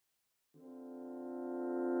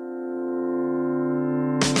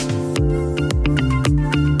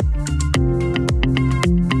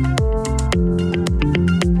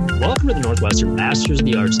Northwestern Masters of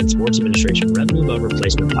the Arts in Sports Administration Revenue Above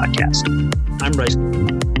Replacement podcast. I'm Bryce.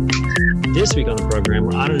 This week on the program,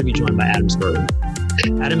 we're honored to be joined by Adam Sperling.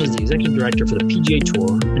 Adam is the Executive Director for the PGA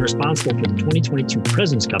Tour and responsible for the 2022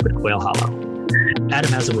 President's Cup at Quail Hollow.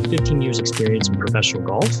 Adam has over 15 years experience in professional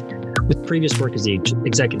golf, with previous work as the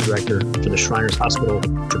Executive Director for the Shriners Hospital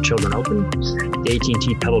for Children Open, the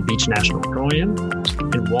AT&T Pebble Beach National Pro-Am,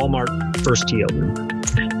 and Walmart First Tee Open.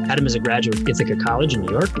 Adam is a graduate of Ithaca College in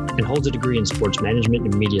New York and holds a degree in sports management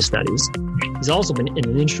and media studies. He's also been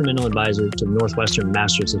an instrumental advisor to the Northwestern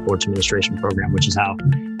Masters of Sports Administration program, which is how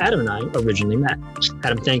Adam and I originally met.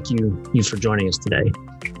 Adam, thank you for joining us today.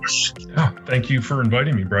 Yeah, thank you for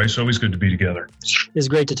inviting me, Bryce. Always good to be together. It's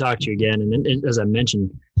great to talk to you again. And as I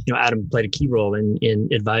mentioned, Adam played a key role in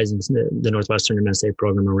advising the Northwestern MSA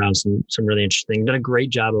program around some really interesting. Done a great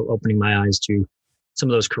job of opening my eyes to some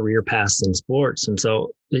of those career paths in sports. And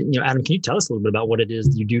so, Adam, can you tell us a little bit about what it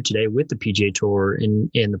is you do today with the PGA Tour in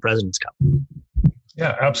the President's Cup?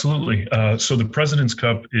 Yeah, absolutely. So the President's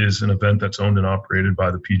Cup is an event that's owned and operated by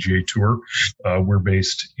the PGA Tour. We're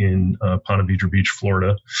based in Ponte Vedra Beach,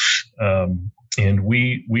 Florida. And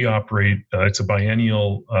we operate, it's a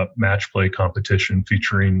biennial match play competition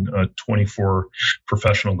featuring 24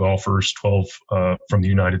 professional golfers, 12 from the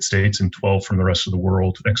United States and 12 from the rest of the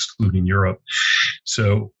world, excluding Europe.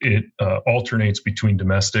 So it alternates between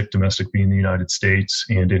domestic being the United States,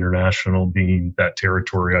 and international being that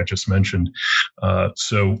territory I just mentioned.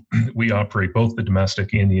 So we operate both the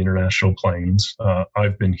domestic and the international planes.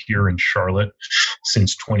 I've been here in Charlotte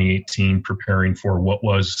since 2018, preparing for what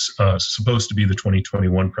was supposed to be the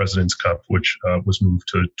 2021 President's Cup, which was moved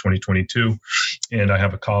to 2022. And I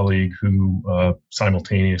have a colleague who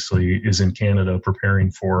simultaneously is in Canada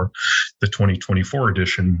preparing for the 2024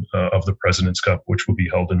 edition of the President's Cup, which will be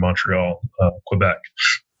held in Montreal, Quebec.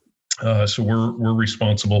 So we're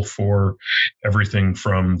responsible for everything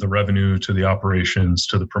from the revenue to the operations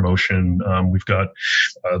to the promotion. We've got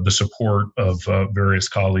the support of various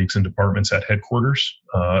colleagues and departments at headquarters,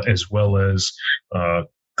 as well as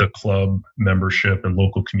the club membership and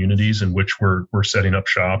local communities in which we're setting up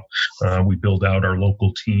shop. We build out our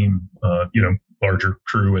local team, larger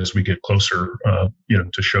crew as we get closer,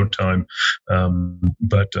 to showtime.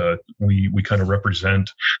 But we kind of represent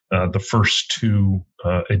the first two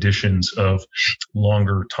editions of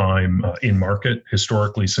longer time in market.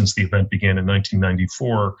 Historically, since the event began in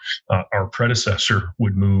 1994, our predecessor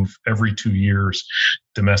would move every 2 years,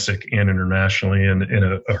 domestic and internationally, and in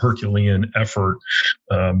a Herculean effort.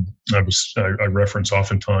 I reference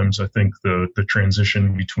oftentimes, I think, the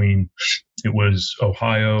transition between, it was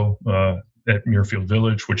Ohio, at Muirfield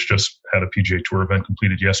Village, which just had a PGA Tour event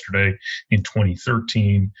completed yesterday, in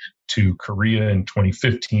 2013, to Korea in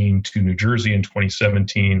 2015, to New Jersey in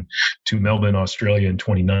 2017, to Melbourne, Australia in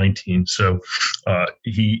 2019. So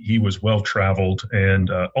he was well traveled, and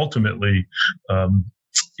ultimately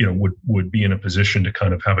would be in a position to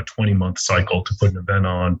kind of have a 20-month cycle to put an event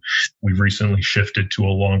on. We've recently shifted to a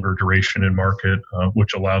longer duration in market,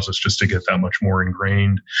 which allows us just to get that much more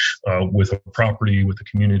ingrained with a property, with the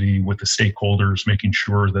community, with the stakeholders, making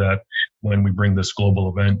sure that when we bring this global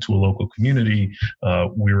event to a local community,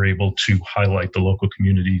 we're able to highlight the local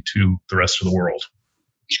community to the rest of the world.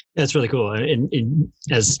 That's really cool. And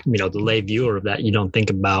as the lay viewer of that, you don't think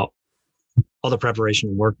about all the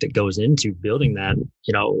preparation work that goes into building that,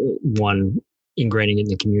 one, ingraining it in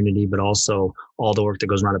the community, but also all the work that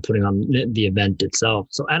goes around it, putting on the event itself.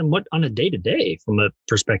 So Adam, what on a day-to-day from a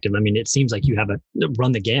perspective, it seems like you have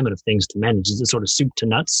run the gamut of things to manage. Is it sort of soup to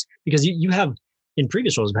nuts? Because you have, in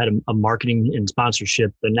previous roles, have had a marketing and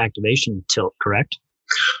sponsorship and activation tilt, correct?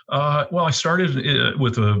 Well, I started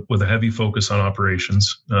with a heavy focus on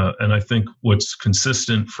operations. And I think what's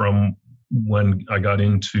consistent from when I got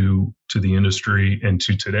into the industry and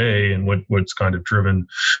to today, and what's kind of driven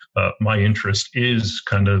my interest, is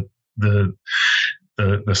kind of the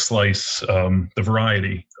slice, the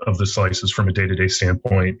variety of the slices from a day-to-day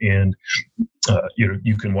standpoint. And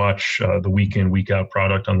you can watch the week in, week out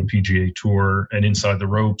product on the PGA Tour, and inside the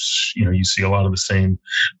ropes, you see a lot of the same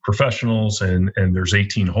professionals, and there's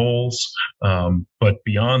 18 holes. But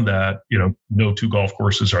beyond that, no two golf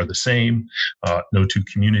courses are the same. No two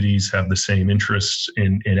communities have the same interests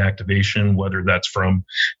in activation, whether that's from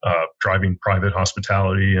driving private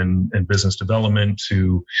hospitality and business development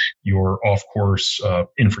to your off-course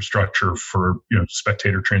infrastructure for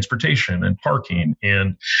spectator transportation and parking.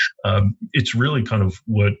 And it's really kind of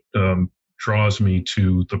what draws me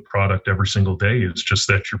to the product every single day is just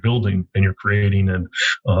that you're building and you're creating, and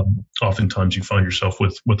oftentimes you find yourself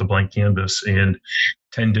with a blank canvas, and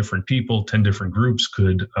 10 different people, 10 different groups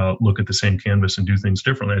could look at the same canvas and do things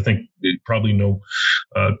differently. I think probably no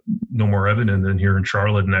more evident than here in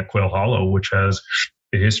Charlotte and at Quail Hollow, which has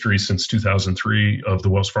a history since 2003 of the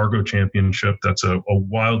Wells Fargo Championship. That's a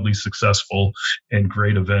wildly successful and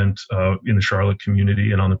great event in the Charlotte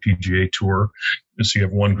community and on the PGA Tour. So you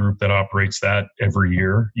have one group that operates that every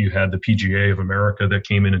year. You had the PGA of America that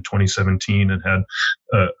came in 2017 and had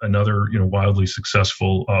another, wildly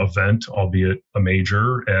successful event, albeit a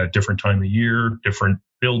major, at a different time of year, different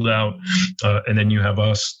build out. And then you have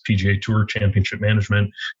us, PGA Tour Championship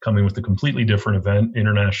Management, coming with a completely different event,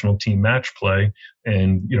 international team match play.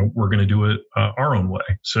 And, we're going to do it our own way.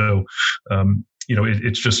 So,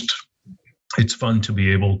 it's fun to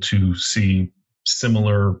be able to see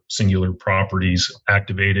similar singular properties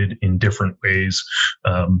activated in different ways,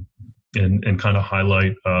 and kind of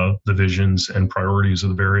highlight the visions and priorities of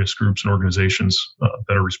the various groups and organizations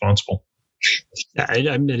that are responsible.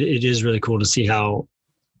 It is really cool to see how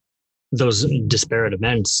those disparate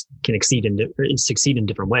events can succeed in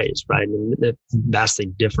different ways, right? And the vastly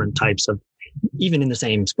different types of, even in the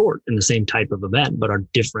same sport, in the same type of event, but are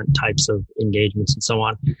different types of engagements and so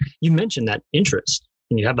on. You mentioned that interest,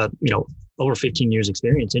 and you have over 15 years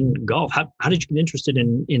experience in golf. How did you get interested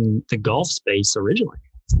in the golf space originally?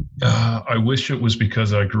 I wish it was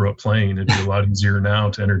because I grew up playing. It'd be a lot easier now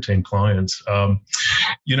to entertain clients. I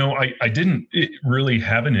didn't really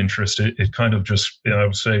have an interest. It kind of just, I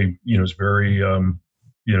would say, it's very,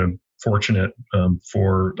 fortunate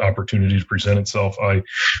for the opportunity to present itself. I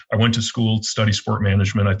went to school to study sport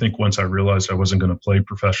management. I think once I realized I wasn't going to play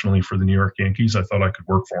professionally for the New York Yankees, I thought I could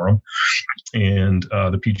work for them. And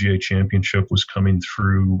the PGA Championship was coming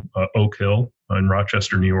through Oak Hill in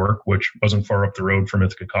Rochester, New York, which wasn't far up the road from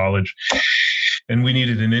Ithaca College. And we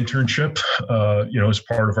needed an internship, as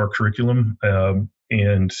part of our curriculum.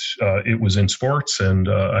 And it was in sports, and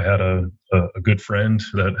I had a good friend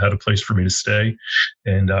that had a place for me to stay.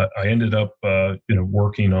 And I ended up,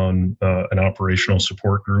 working on an operational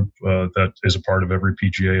support group that is a part of every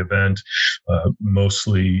PGA event,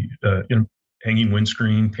 mostly, hanging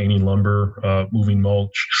windscreen, painting lumber, moving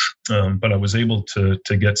mulch. But I was able to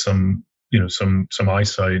get some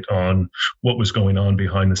eyesight on what was going on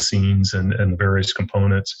behind the scenes and the various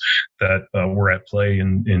components that were at play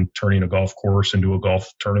in turning a golf course into a golf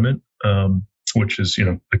tournament, which is,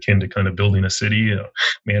 akin to kind of building a city,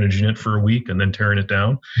 managing it for a week and then tearing it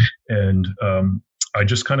down. And I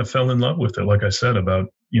just kind of fell in love with it. Like I said,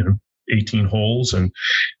 about, 18 holes. And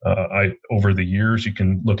over the years, you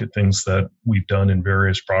can look at things that we've done in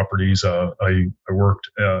various properties. I worked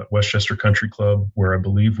at Westchester Country Club, where I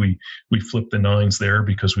believe we flipped the nines there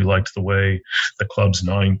because we liked the way the club's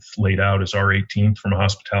ninth laid out as our 18th from a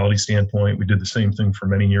hospitality standpoint. We did the same thing for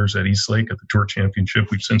many years at Eastlake at the Tour Championship.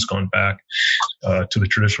 We've since gone back to the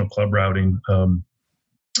traditional club routing.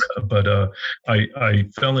 But I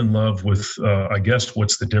fell in love with, I guess,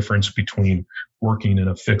 what's the difference between working in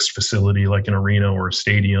a fixed facility like an arena or a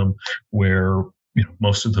stadium where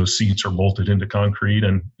most of those seats are bolted into concrete,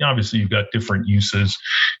 and obviously you've got different uses.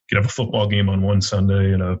 You could have a football game on one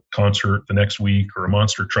Sunday and a concert the next week, or a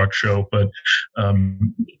monster truck show. But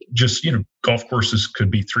golf courses could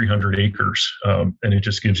be 300 acres, and it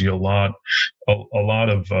just gives you a lot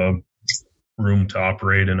of room to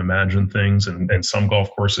operate and imagine things. And some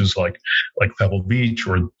golf courses like Pebble Beach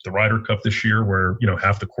or the Ryder Cup this year, where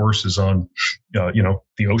half the course is on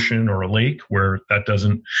the ocean or a lake, where that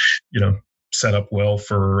doesn't set up well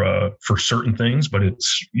for certain things, but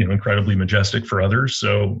it's incredibly majestic for others.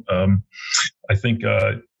 So I think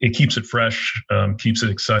it keeps it fresh, keeps it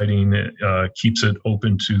exciting, keeps it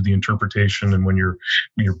open to the interpretation. And when you're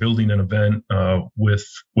building an event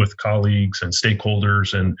with colleagues and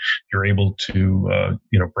stakeholders, and you're able to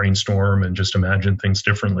brainstorm and just imagine things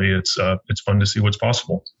differently, it's fun to see what's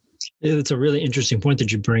possible. It's a really interesting point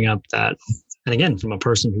that you bring up. That, and again, from a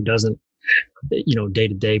person who doesn't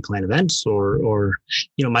day-to-day plan events or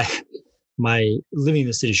my living in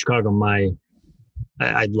the city of Chicago,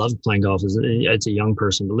 I loved playing golf as a young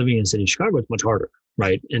person, but living in the city of Chicago, it's much harder,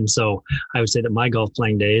 right? And so I would say that my golf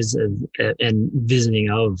playing days and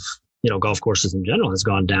visiting of golf courses in general has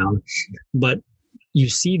gone down. But you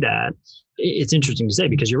see that it's interesting to say,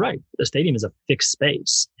 because you're right, a stadium is a fixed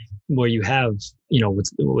space where you have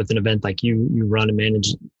with an event like you run and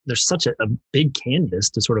manage. There's such a big canvas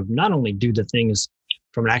to sort of not only do the things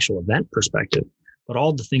from an actual event perspective, but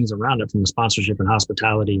all the things around it, from the sponsorship and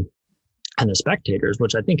hospitality and the spectators,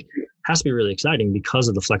 which I think has to be really exciting because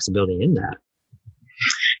of the flexibility in that.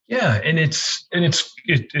 Yeah, and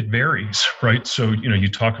it varies, right? So you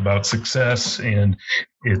talk about success, and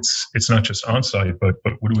it's not just on site, but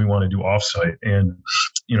what do we want to do off site? And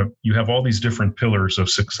you have all these different pillars of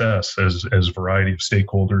success as a variety of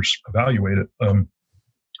stakeholders evaluate it.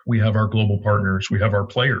 We have our global partners, we have our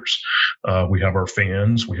players, we have our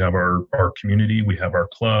fans, we have our community, we have our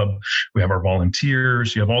club, we have our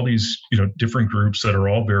volunteers. You have all these different groups that are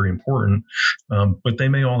all very important, but they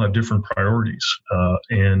may all have different priorities.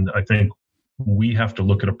 And I think we have to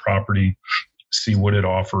look at a property, see what it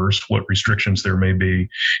offers, what restrictions there may be,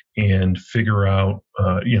 and figure out,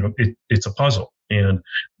 it's a puzzle. And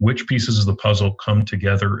which pieces of the puzzle come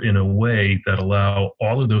together in a way that allow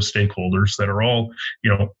all of those stakeholders that are all,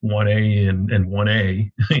 1A and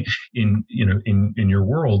 1A in your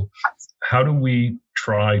world. How do we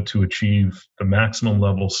try to achieve the maximum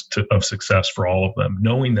levels of success for all of them,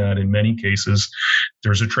 knowing that in many cases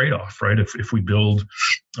there's a trade-off, right? If we build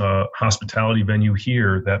a hospitality venue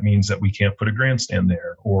here, that means that we can't put a grandstand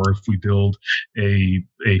there. Or if we build a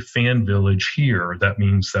fan village here, that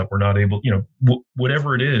means that we're not able,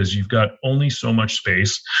 whatever it is, you've got only so much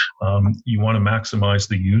space. You want to maximize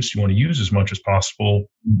the use. You want to use as much as possible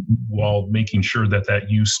while making sure that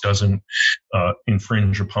use doesn't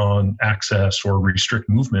infringe upon access or restrict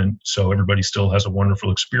movement, so everybody still has a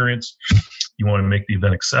wonderful experience. You want to make the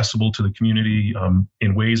event accessible to the community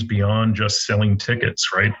in ways beyond just selling tickets,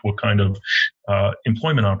 right? What kind of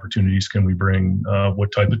employment opportunities can we bring?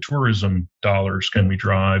 What type of tourism dollars can we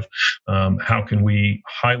drive? How can we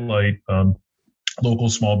highlight local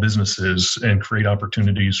small businesses and create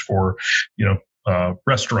opportunities for,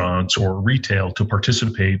 restaurants or retail to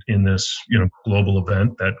participate in this, global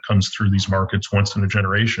event that comes through these markets once in a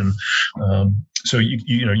generation. So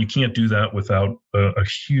you can't do that without a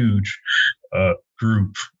huge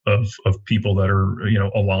group of people that are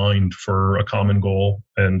aligned for a common goal,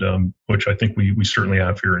 and which I think we certainly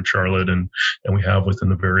have here in Charlotte, and we have within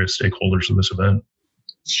the various stakeholders of this event.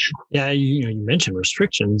 Yeah, you mentioned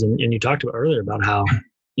restrictions, and you talked about earlier about how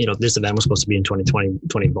this event was supposed to be in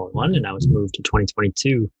 2021, and now it's moved to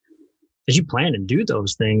 2022. As you plan and do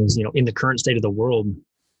those things, in the current state of the world,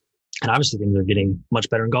 and obviously things are getting much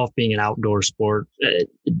better in golf, being an outdoor sport, it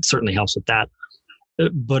certainly helps with that.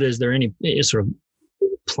 But is there any sort of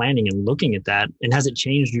planning and looking at that, and has it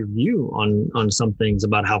changed your view on some things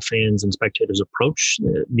about how fans and spectators approach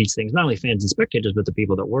these things? Not only fans and spectators, but the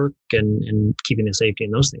people that work and keeping the safety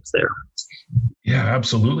and those things there. Yeah,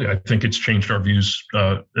 absolutely. I think it's changed our views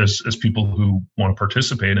as people who want to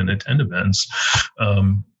participate and attend events.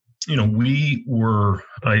 We were,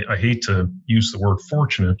 I hate to use the word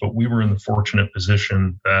fortunate, but we were in the fortunate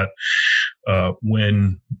position that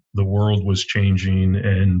when the world was changing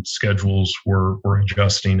and schedules were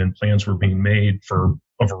adjusting and plans were being made for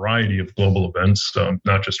a variety of global events,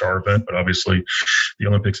 not just our event, but obviously the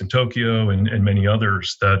Olympics in Tokyo and many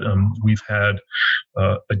others, that we've had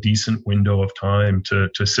a decent window of time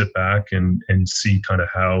to sit back and see kind of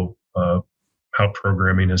how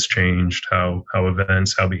programming has changed, how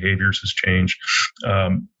events, how behaviors has changed.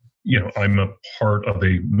 I'm a part of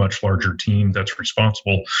a much larger team that's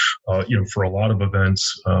responsible, for a lot of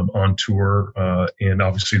events on tour, and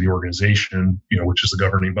obviously the organization, which is the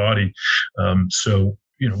governing body. So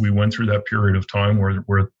we went through that period of time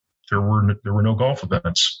where there were no golf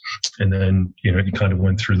events, and then you kind of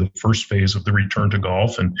went through the first phase of the return to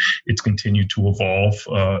golf, and it's continued to evolve,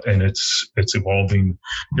 and it's evolving.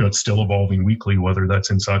 It's still evolving weekly, whether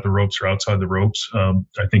that's inside the ropes or outside the ropes.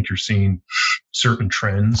 I think you're seeing certain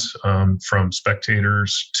trends from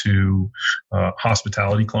spectators to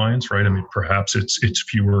hospitality clients, right? I mean, perhaps it's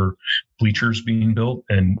fewer bleachers being built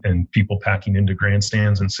and people packing into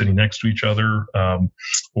grandstands and sitting next to each other,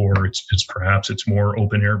 or it's perhaps more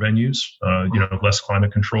open air venues, less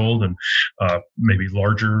climate controlled, and maybe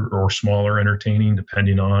larger or smaller entertaining,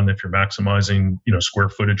 depending on if you're maximizing square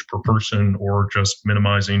footage per person or just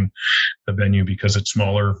minimizing the venue because it's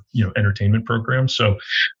smaller entertainment programs. So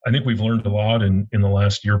I think we've learned a lot in the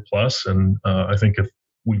last year plus, and I think if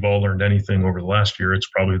we've all learned anything over the last year, it's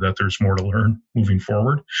probably that there's more to learn moving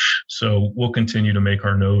forward. So we'll continue to make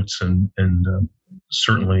our notes and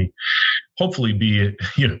certainly, hopefully, be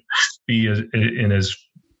in as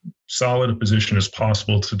solid a position as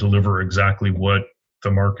possible to deliver exactly what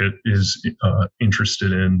the market is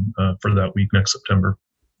interested in for that week next September.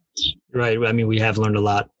 Right. I mean, we have learned a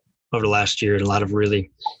lot over the last year in a lot of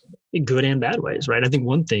really good and bad ways, right? I think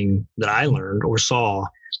one thing that I learned or saw,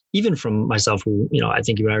 even from myself, who, I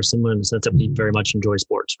think you and I are similar in the sense that we very much enjoy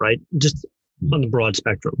sports, right? Just on the broad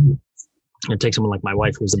spectrum. And take someone like my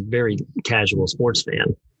wife, who's a very casual sports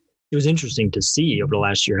fan. It was interesting to see over the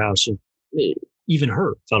last year how she, even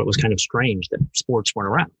her felt it was kind of strange that sports weren't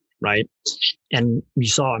around, right? And you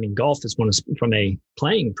saw, I mean, golf is one from a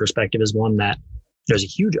playing perspective is one that there's a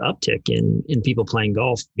huge uptick in people playing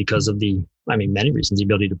golf because of many reasons, the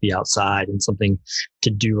ability to be outside and something to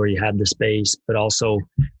do where you had the space, but also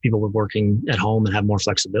people were working at home and have more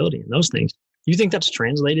flexibility and those things. Do you think that's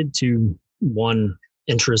translated to one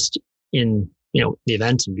interest in, the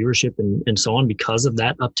events and viewership and so on because of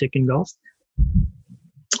that uptick in golf?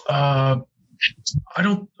 I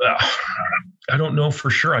don't know for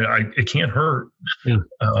sure. It can't hurt. Yeah.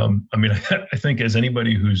 I think as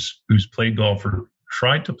anybody who's played golf or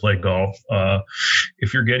tried to play golf,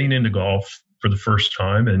 if you're getting into golf for the first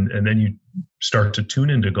time and then you start to tune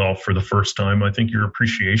into golf for the first time, I think your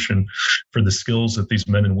appreciation for the skills that these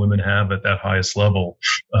men and women have at that highest level,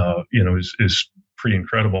 is pretty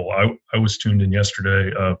incredible. I was tuned in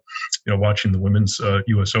yesterday, watching the women's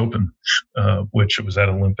U.S. Open, which was at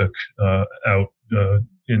Olympic out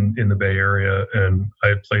in the Bay Area, and I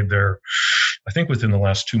had played there, I think within the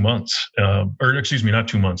last 2 months, not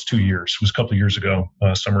 2 months, 2 years. It was a couple of years ago,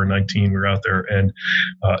 summer of 19. We were out there, and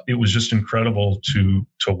it was just incredible to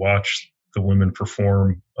watch the women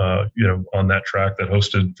perform, on that track that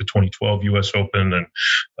hosted the 2012 U.S. Open and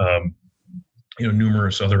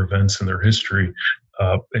numerous other events in their history,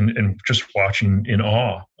 and just watching in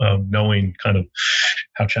awe, knowing kind of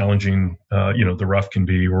how challenging the rough can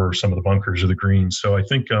be, or some of the bunkers or the greens. So I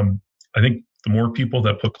think the more people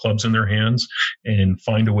that put clubs in their hands and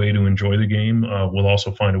find a way to enjoy the game, will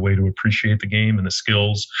also find a way to appreciate the game and the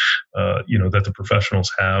skills, that the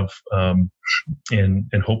professionals have.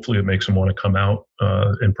 And hopefully it makes them want to come out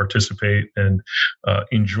and participate and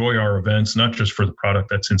enjoy our events, not just for the product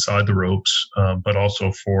that's inside the ropes, but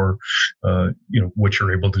also for, what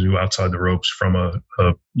you're able to do outside the ropes from a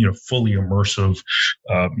fully immersive,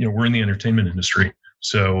 we're in the entertainment industry.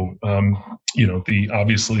 So,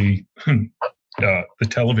 the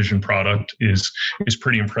television product is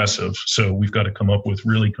pretty impressive. So we've got to come up with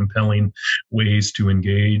really compelling ways to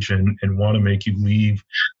engage and want to make you leave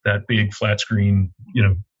that big flat screen,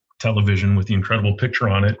 television with the incredible picture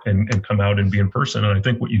on it and come out and be in person. And I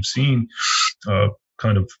think what you've seen,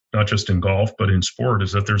 kind of not just in golf, but in sport,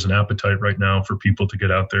 is that there's an appetite right now for people to get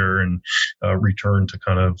out there and return to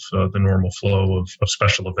kind of the normal flow of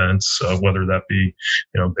special events, whether that be,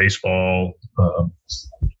 baseball,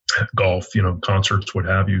 golf, concerts, what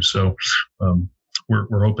have you. So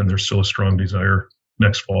we're hoping there's still a strong desire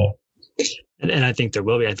next fall. And I think there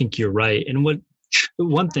will be. I think you're right. And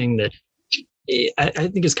one thing that I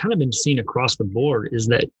think has kind of been seen across the board is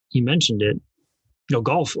that you mentioned it.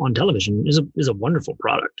 Golf on television is a wonderful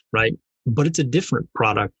product, right? But it's a different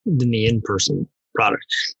product than the in-person product.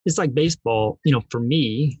 It's like baseball. For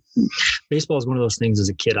me, baseball is one of those things as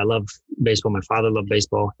a kid. I love baseball. My father loved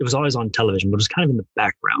baseball. It was always on television, but it was kind of in the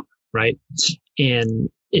background, right? And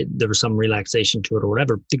there was some relaxation to it or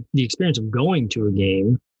whatever. The experience of going to a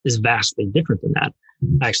game is vastly different than that.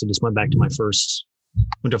 I actually just went back to went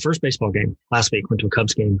to a first baseball game last week, went to a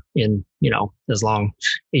Cubs game in, as long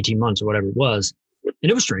 18 months or whatever it was.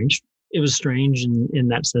 And it was strange. It was strange in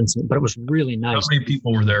that sense, but it was really nice. How many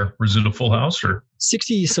people were there? Was it a full house or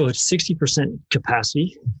 60? So it's 60%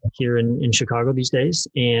 capacity here in Chicago these days.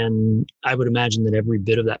 And I would imagine that every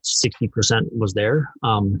bit of that 60% was there.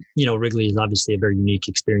 Wrigley is obviously a very unique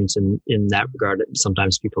experience in that regard.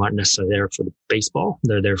 Sometimes people aren't necessarily there for the baseball.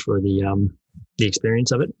 They're there for the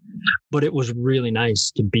experience of it. But it was really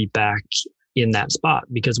nice to be back in that spot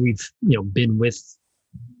because we've, been with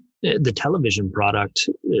the television product,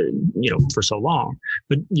 for so long.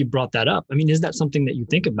 But you brought that up. I mean, is that something that you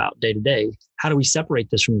think about day to day? How do we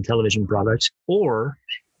separate this from the television product? Or,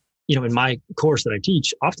 in my course that I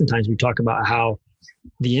teach, oftentimes we talk about how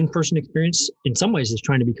the in-person experience in some ways is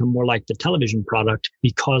trying to become more like the television product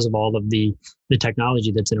because of all of the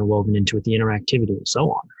technology that's interwoven into it, the interactivity and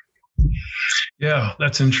so on. Yeah,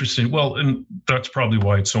 that's interesting. Well, and that's probably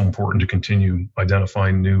why it's so important to continue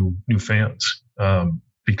identifying new fans.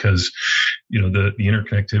 Because, the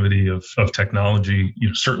interconnectivity of technology,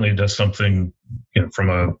 certainly does something, from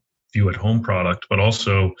a view at home product, but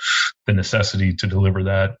also the necessity to deliver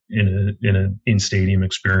that in an in-stadium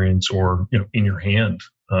experience or, in your hand,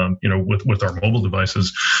 with our mobile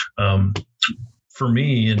devices. For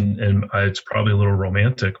me, and it's probably a little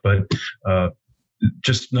romantic, but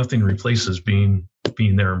just nothing replaces being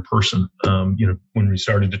there in person. When we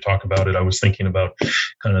started to talk about it, I was thinking about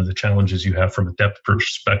kind of the challenges you have from a depth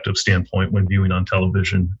perspective standpoint when viewing on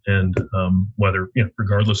television, and whether,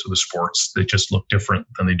 regardless of the sports, they just look different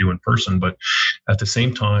than they do in person. But at the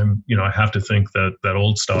same time, I have to think that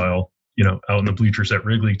old style, out in the bleachers at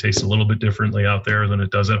Wrigley tastes a little bit differently out there than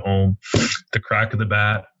it does at home. The crack of the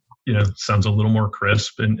bat, sounds a little more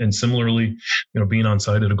crisp. And similarly, being on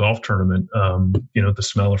site at a golf tournament, the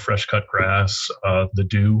smell of fresh cut grass, the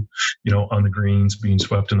dew, on the greens being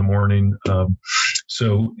swept in the morning.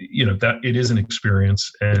 So, that it is an experience,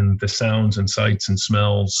 and the sounds and sights and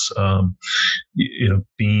smells,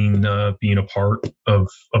 being a part of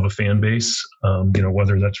a fan base,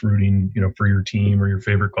 whether that's rooting, for your team or your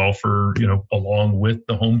favorite golfer, along with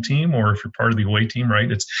the home team, or if you're part of the away team, right?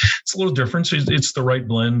 It's a little different. So it's the right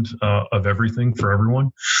blend of everything for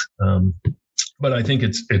everyone. But I think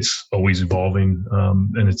it's always evolving,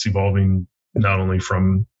 and it's evolving not only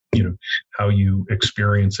from how you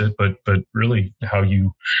experience it, but really how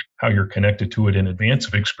you're connected to it in advance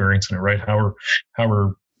of experiencing it, right? How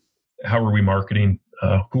are we marketing?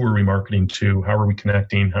 Who are we marketing to? How are we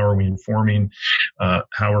connecting? How are we informing?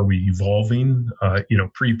 How are we evolving?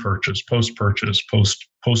 Pre-purchase, post-purchase,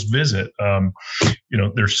 post-visit.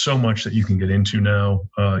 There's so much that you can get into now,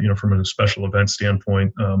 from a special event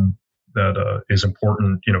standpoint, that is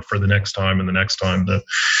important, for the next time and the next time. That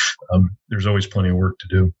there's always plenty of work to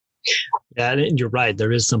do. Yeah, and you're right.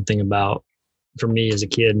 There is something about, for me as a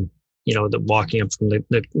kid, the walking up from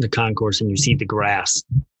the concourse and you see the grass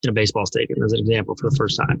in a baseball stadium, as an example, for the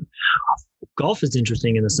first time. Golf is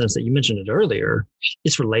interesting in the sense that you mentioned it earlier.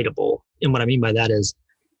 It's relatable. And what I mean by that is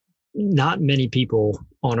not many people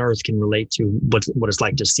on earth can relate to what it's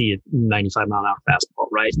like to see a 95 mile an hour fastball,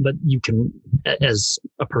 right? But you can, as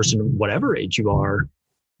a person, whatever age you are,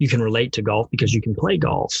 you can relate to golf because you can play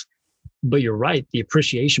golf. But you're right. The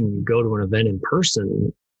appreciation when you go to an event in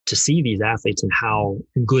person to see these athletes and how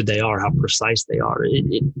good they are, how precise they are,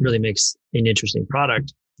 it really makes an interesting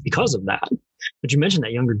product because of that. But you mentioned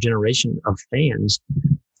that younger generation of fans.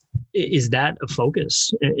 Is that a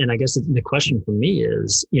focus? And I guess the question for me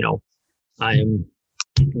is, I am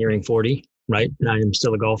nearing 40, right? And I am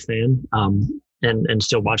still a golf fan, and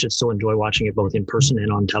still still enjoy watching it both in person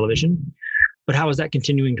and on television. But how is that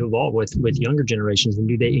continuing to evolve with younger generations? And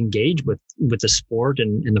do they engage with the sport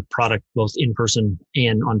and the product both in person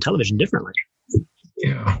and on television differently?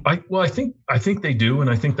 Yeah, I think they do, and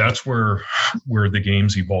I think that's where the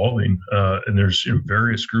game's evolving. And there's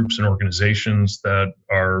various groups and organizations that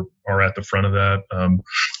are at the front of that.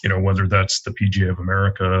 Whether that's the PGA of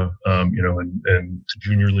America, and the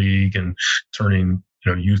Junior League, and turning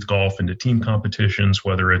youth golf into team competitions,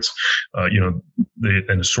 whether it's,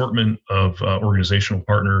 an assortment of organizational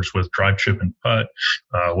partners with Drive, Chip, and Putt,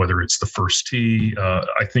 whether it's the First Tee.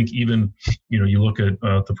 I think even, you look at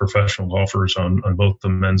the professional golfers on both the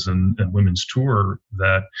men's and women's tour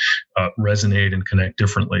that resonate and connect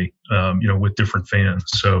differently, with different fans.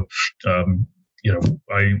 So,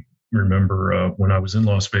 I remember when I was in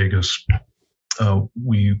Las Vegas,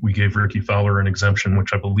 we gave Ricky Fowler an exemption,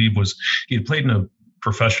 which I believe was he had played in a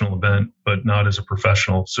professional event, but not as a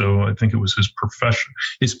professional. So I think it was his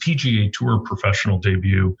PGA Tour professional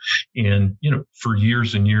debut. And, for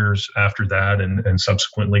years and years after that, and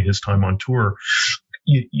subsequently his time on tour,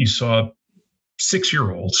 you saw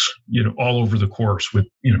 6-year-olds, all over the course with,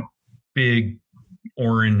 big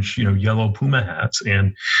orange, yellow Puma hats.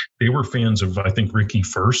 And they were fans of, I think, Ricky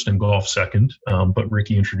first and golf second. But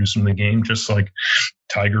Ricky introduced them to the game, just like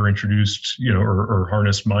Tiger introduced, or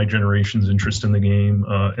harnessed my generation's interest in the game,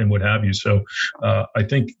 and what have you. So I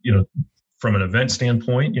think, from an event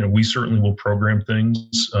standpoint, we certainly will program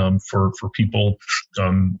things for people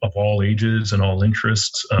of all ages and all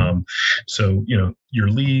interests. So, your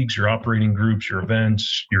leagues, your operating groups, your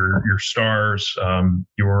events, your stars,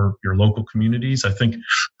 your local communities. I think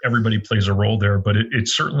everybody plays a role there, but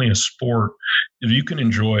it's certainly a sport. You can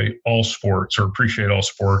enjoy all sports or appreciate all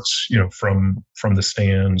sports, from the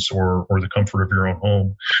stands or the comfort of your own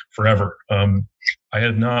home forever. I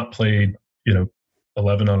have not played,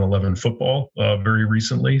 11-on-11 football very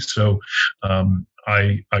recently. So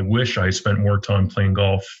I wish I spent more time playing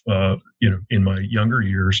golf, in my younger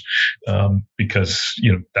years, because,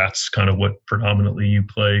 that's kind of what predominantly you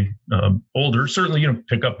play older. Certainly,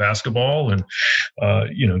 pick up basketball and,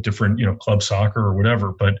 different, club soccer or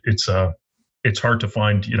whatever, but it's hard to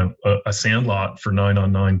find, a sandlot for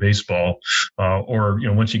 9-on-9 baseball, or,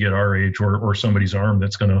 once you get our age or somebody's arm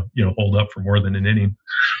that's going to, hold up for more than an inning.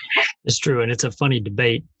 It's true. And it's a funny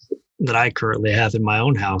debate that I currently have in my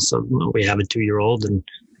own house. So we have a 2-year-old, and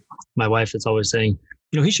my wife is always saying,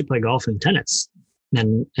 he should play golf and tennis.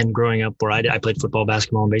 And growing up where I played football,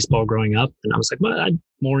 basketball, and baseball growing up. And I was like, well, I'm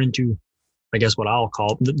more into, I guess, what I'll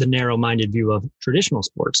call the narrow-minded view of traditional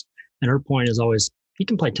sports. And her point is always, he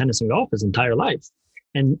can play tennis and golf his entire life.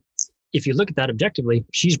 And if you look at that objectively,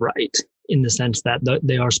 she's right. in the sense that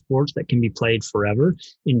they are sports that can be played forever,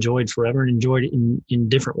 enjoyed forever, and enjoyed in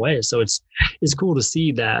different ways. So it's cool to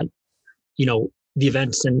see that, the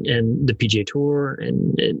events and the PGA Tour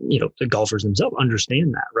and the golfers themselves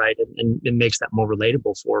understand that, right? And it makes that more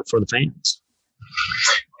relatable for the fans.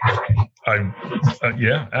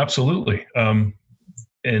 Yeah, absolutely.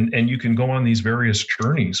 And you can go on these various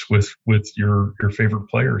journeys with your favorite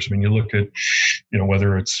players. I mean, you look at,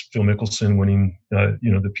 whether it's Phil Mickelson winning,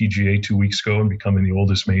 the PGA 2 weeks ago and becoming the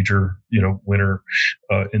oldest major, winner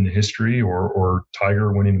in the history, or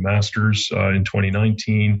Tiger winning the Masters in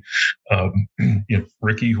 2019.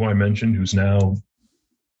 Ricky, who I mentioned, who's now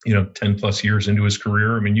 10 plus years into his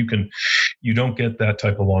career. I mean, you don't get that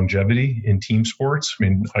type of longevity in team sports. I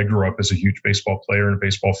mean, I grew up as a huge baseball player and a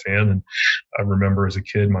baseball fan. And I remember as a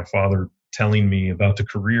kid, my father telling me about the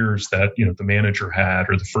careers that, the manager had,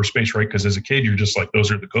 or the first base, right? Because as a kid, you're just like, those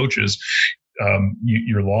are the coaches.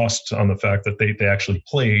 You're lost on the fact that they actually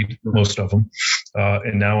played, most of them.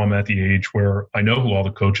 And now I'm at the age where I know who all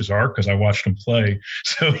the coaches are because I watched them play.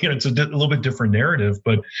 So, it's a little bit different narrative,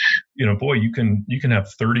 but, boy, you can have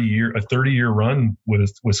a 30-year run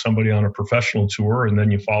with somebody on a professional tour, and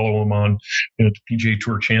then you follow them on, PGA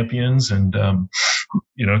Tour champions, and,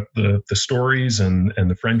 the stories and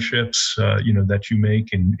the friendships, that you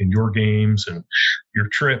make in your games and your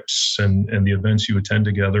trips and the events you attend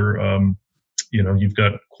together. You've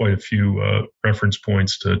got quite a few reference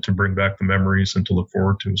points to bring back the memories and to look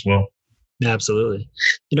forward to as well. Absolutely.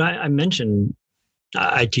 I mentioned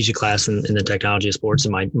I teach a class in the technology of sports,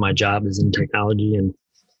 and my job is in technology, and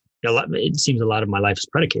it seems a lot of my life is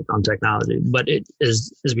predicated on technology. But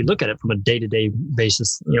as we look at it from a day-to-day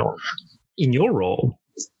basis, in your role,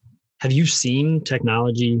 have you seen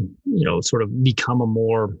technology, sort of become a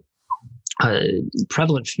more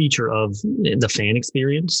prevalent feature of the fan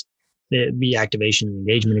experience? The activation and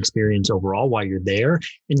engagement experience overall while you're there?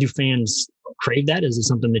 And do fans crave that? Is it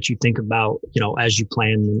something that you think about, as you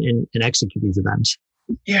plan and execute these events?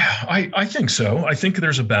 Yeah, I think so. I think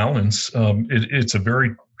there's a balance. It's a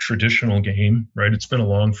very traditional game, right? It's been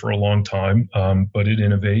along for a long time, but it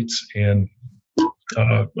innovates. And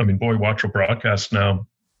watch a broadcast now,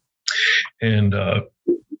 and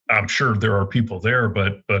I'm sure there are people there,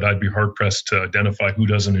 but I'd be hard pressed to identify who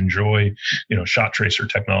doesn't enjoy, shot tracer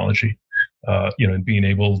technology, and being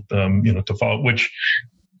able, to follow, which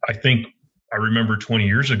I think I remember 20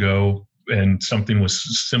 years ago, and something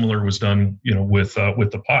similar was done, with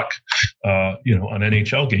the puck, on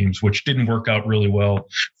NHL games, which didn't work out really well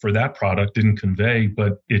for that product, didn't convey,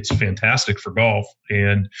 but it's fantastic for golf.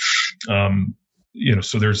 And,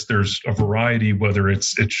 so there's a variety, whether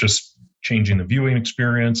it's just changing the viewing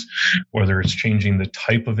experience, whether it's changing the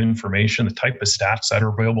type of information, the type of stats that are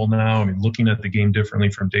available now. I mean, looking at the game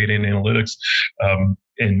differently from data and analytics.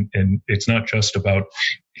 And it's not just about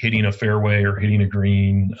hitting a fairway or hitting a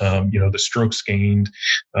green. The strokes gained,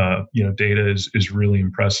 data is really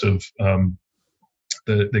impressive.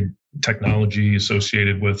 The technology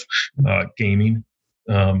associated with gaming,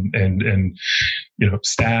 and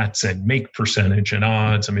stats and make percentage and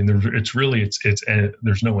odds. I mean,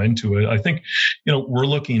 there's no end to it. I think, we're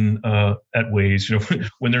looking at ways,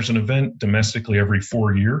 when there's an event domestically every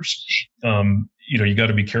 4 years, you got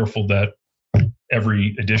to be careful that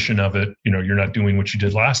every edition of it, you're not doing what you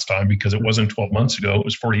did last time, because it wasn't 12 months ago, it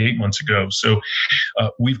was 48 months ago. So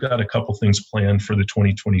we've got a couple things planned for the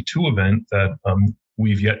 2022 event that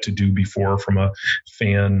we've yet to do before from a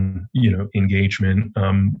fan, engagement,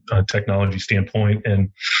 technology standpoint. And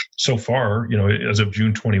so far, as of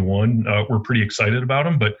June 21, we're pretty excited about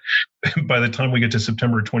them, but by the time we get to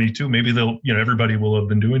September 22, maybe everybody will have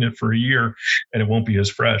been doing it for a year and it won't be as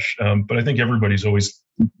fresh. But I think everybody's always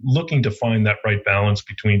looking to find that right balance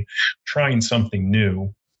between trying something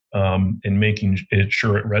new, and making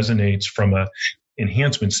sure it resonates from a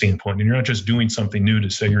enhancement standpoint. And you're not just doing something new to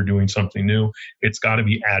say you're doing something new. It's got to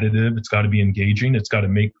be additive. It's got to be engaging. It's got to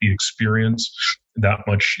make the experience that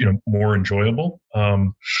much, more enjoyable.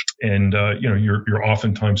 You're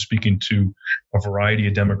oftentimes speaking to a variety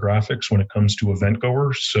of demographics when it comes to event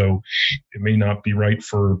goers. So it may not be right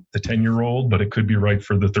for the 10-year-old, but it could be right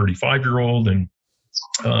for the 35-year-old. And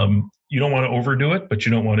you don't want to overdo it, but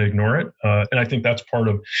you don't want to ignore it. And I think that's part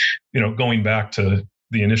of, going back to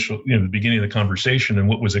the initial, the beginning of the conversation, and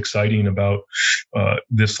what was exciting about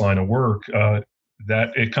this line of work,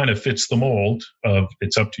 that it kind of fits the mold of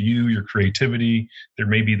it's up to you, your creativity. There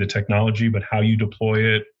may be the technology, but how you deploy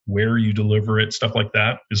it, where you deliver it, stuff like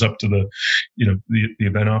that is up to the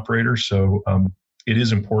event operator. So it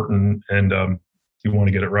is important, and you want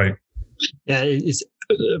to get it right. Yeah, it's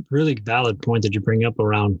a really valid point that you bring up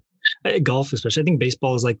around golf especially. I think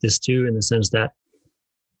baseball is like this too, in the sense that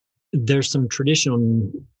there's some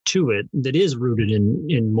tradition to it that is rooted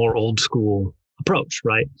in more old school approach,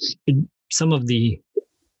 right?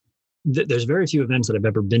 There's very few events that I've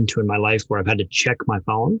ever been to in my life where I've had to check my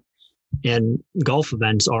phone, and golf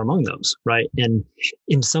events are among those, right? And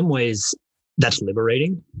in some ways that's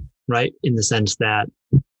liberating, right? In the sense that,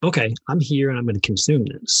 okay, I'm here and I'm going to consume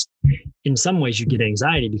this. In some ways you get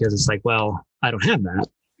anxiety because it's like, well, I don't have that.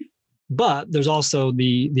 But there's also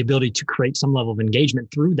the ability to create some level of engagement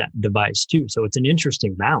through that device too. So it's an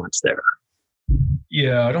interesting balance there.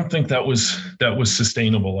 Yeah, I don't think that was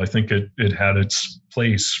sustainable. I think it had its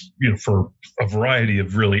place, for a variety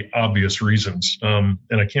of really obvious reasons. And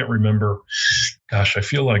I can't remember. Gosh, I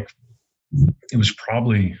feel like it was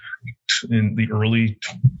probably in the early,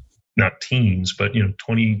 not teens, but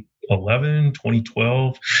 2011,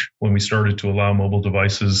 2012, when we started to allow mobile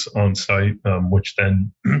devices on site, which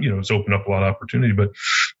then has opened up a lot of opportunity. But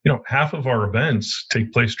half of our events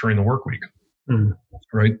take place during the work week.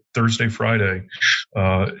 Right, Thursday, Friday,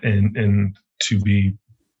 and to be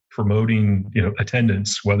promoting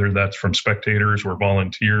attendance, whether that's from spectators or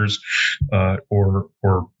volunteers or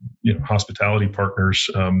hospitality partners,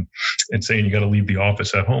 and saying you got to leave the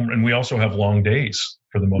office at home. And we also have long days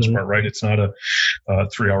for the most part, right? It's not a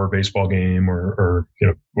 3-hour baseball game or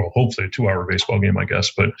hopefully a 2-hour baseball game, I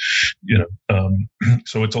guess. But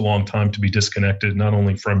so it's a long time to be disconnected, not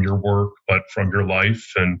only from your work but from your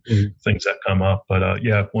life and things that come up. But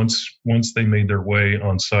once they made their way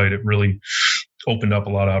on site, it really opened up a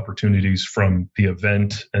lot of opportunities from the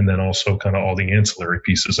event, and then also kind of all the ancillary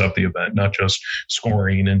pieces of the event, not just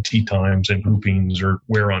scoring and tee times and groupings or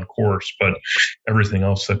wear on course, but everything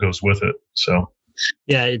else that goes with it. So.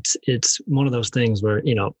 Yeah, it's one of those things where,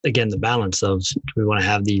 again, the balance of, do we want to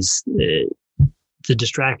have these, the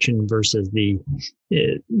distraction versus the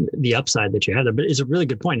upside that you have there. But it's a really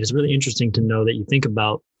good point. It's really interesting to know that you think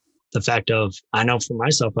about the fact of, I know for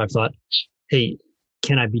myself, I've thought, hey,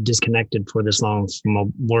 can I be disconnected for this long from a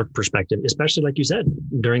work perspective, especially like you said,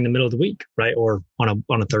 during the middle of the week, right? Or on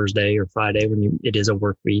a Thursday or Friday when it is a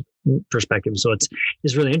work week perspective. So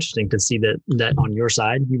it's really interesting to see that on your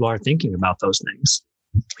side, you are thinking about those things.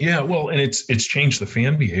 Yeah, well, and it's changed the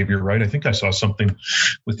fan behavior, right? I think I saw something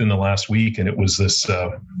within the last week, and it was this. I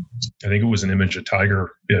think it was an image of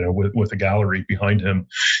Tiger, with a gallery behind him,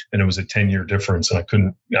 and it was a 10-year difference. And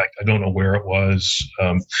I don't know where it was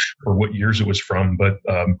or what years it was from, but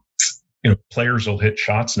players will hit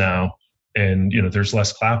shots now, and there's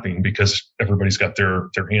less clapping because everybody's got their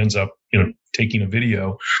hands up, taking a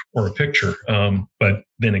video or a picture. But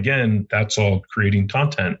then again, that's all creating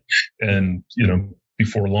content, and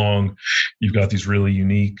before long, you've got these really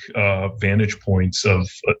unique vantage points of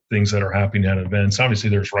things that are happening at events. Obviously,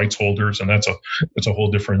 there's rights holders, and that's a whole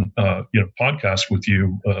different podcast with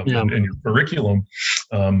you and your curriculum.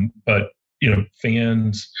 But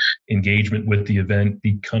fans' engagement with the event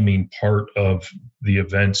becoming part of the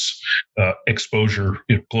event's exposure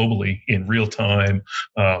globally in real time,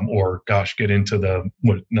 or get into the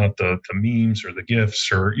memes or the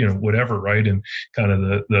GIFs or whatever, right? And kind of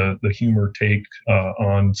the humor take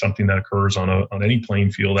on something that occurs on any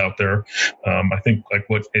playing field out there. I think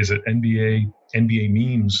what is it, NBA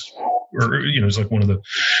memes, or it's like one of the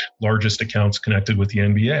largest accounts connected with the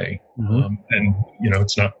NBA, and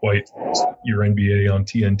it's not quite your NBA on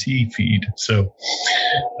TNT feed. So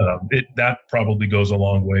that probably goes a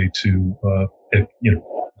long way to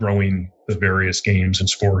growing the various games and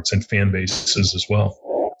sports and fan bases as well.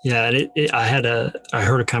 Yeah, and I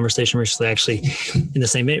heard a conversation recently, actually, in the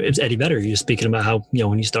same vein. It was Eddie Vedder. He was speaking about how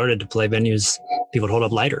when you started to play venues, people would hold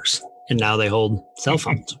up lighters. And now they hold cell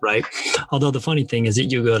phones, right? Although the funny thing is that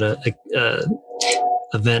you go to a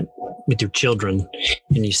event with your children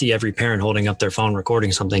and you see every parent holding up their phone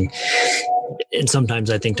recording something. And sometimes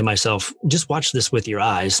I think to myself, just watch this with your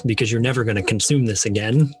eyes, because you're never going to consume this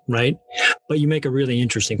again, right? But you make a really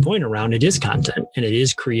interesting point around it is content, and it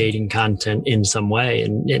is creating content in some way.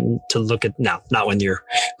 And to look at now, not when you're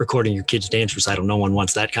recording your kid's dance recital, no one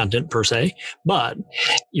wants that content per se, but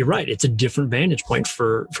you're right. It's a different vantage point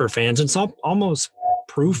for fans. And it's almost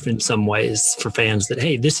proof in some ways for fans that,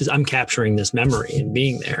 hey, I'm capturing this memory and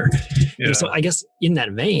being there. Yeah. And so I guess in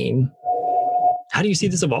that vein, how do you see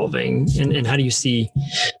this evolving? And how do you see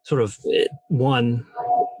sort of one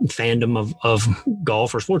fandom of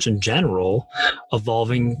golf or sports in general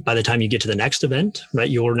evolving by the time you get to the next event, right?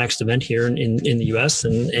 Your next event here in the US,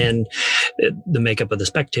 and the makeup of the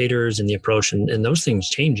spectators and the approach and those things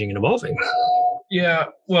changing and evolving? Yeah,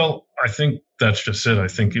 well, I think that's just it. I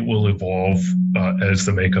think it will evolve as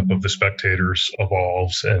the makeup of the spectators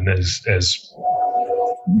evolves, and as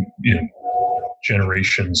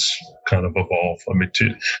generations kind of evolve. I mean,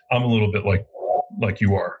 I'm a little bit like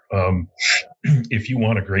you are. If you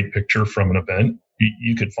want a great picture from an event,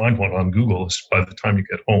 you could find one on Google by the time you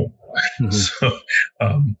get home. Mm-hmm. So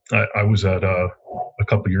I was at a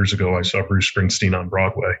couple of years ago, I saw Bruce Springsteen on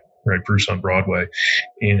Broadway. Right, Bruce on Broadway,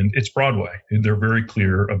 and it's Broadway. They're very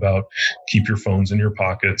clear about keep your phones in your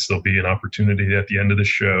pockets. There'll be an opportunity at the end of the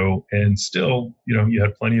show, and still, you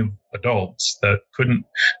had plenty of adults that couldn't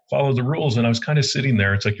follow the rules. And I was kind of sitting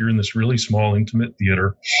there. It's like you're in this really small, intimate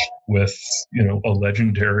theater with, a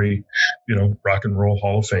legendary, rock and roll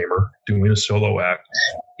Hall of Famer doing a solo act.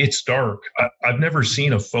 It's dark. I've never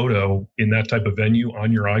seen a photo in that type of venue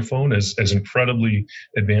on your iPhone, as incredibly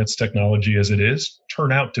advanced technology as it is,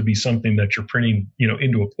 turn out to be something that you're printing,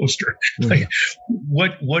 into a poster. Mm-hmm.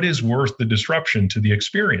 Like, what is worth the disruption to the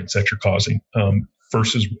experience that you're causing?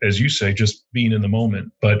 Versus, as you say, just being in the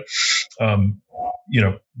moment. But,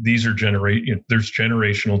 these are there's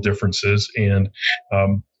generational differences, and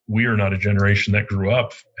we are not a generation that grew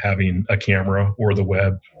up having a camera or the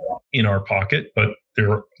web in our pocket, but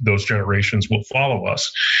those generations will follow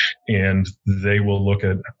us, and they will look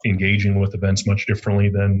at engaging with events much differently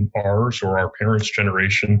than ours or our parents'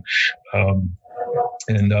 generation.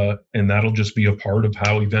 And that'll just be a part of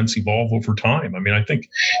how events evolve over time. I mean, I think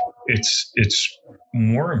it's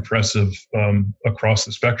more impressive across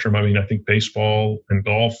the spectrum. I mean, I think baseball and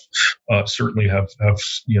golf certainly have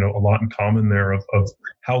a lot in common there of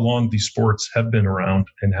how long these sports have been around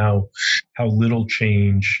and how little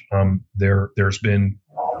change there's been,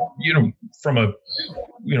 from a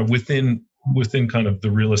within kind of the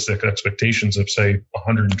realistic expectations of, say,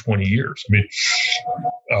 120 years. I mean,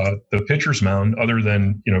 the pitcher's mound, other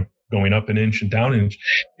than, going up an inch and down an inch,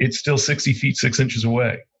 it's still 60 feet, 6 inches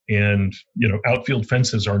away. And, outfield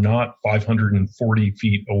fences are not 540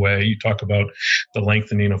 feet away. You talk about the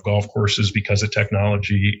lengthening of golf courses because of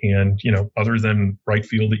technology. And, other than right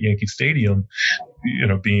field at Yankee Stadium,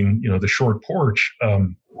 being, the short porch,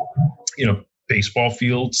 baseball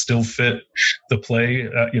fields still fit the play,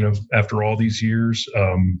 after all these years.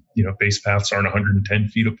 Base paths aren't 110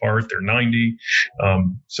 feet apart. They're 90.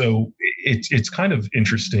 So it's kind of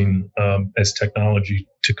interesting as technology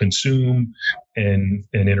to consume and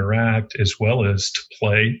interact as well as to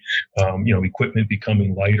play, equipment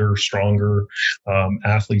becoming lighter, stronger,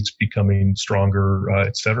 athletes becoming stronger,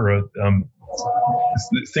 et cetera.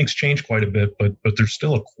 Things change quite a bit, but there's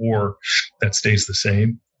still a core that stays the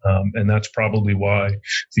same. And that's probably why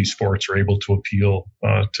these sports are able to appeal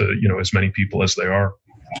to as many people as they are.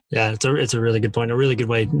 Yeah, it's a really good point, a really good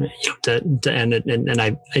way to end it. And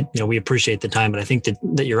I we appreciate the time, but I think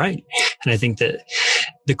that you're right. And I think that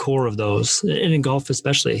the core of those, and in golf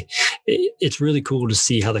especially, it's really cool to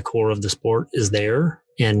see how the core of the sport is there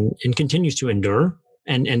and continues to endure.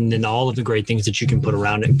 And then all of the great things that you can put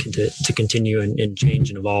around it to continue and change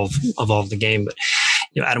and evolve the game. But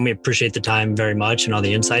Adam, we appreciate the time very much and all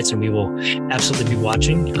the insights, and we will absolutely be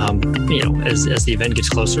watching, as the event gets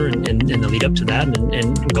closer and the lead up to that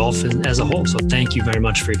and golf as a whole. So thank you very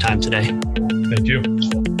much for your time today. Thank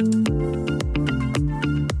you.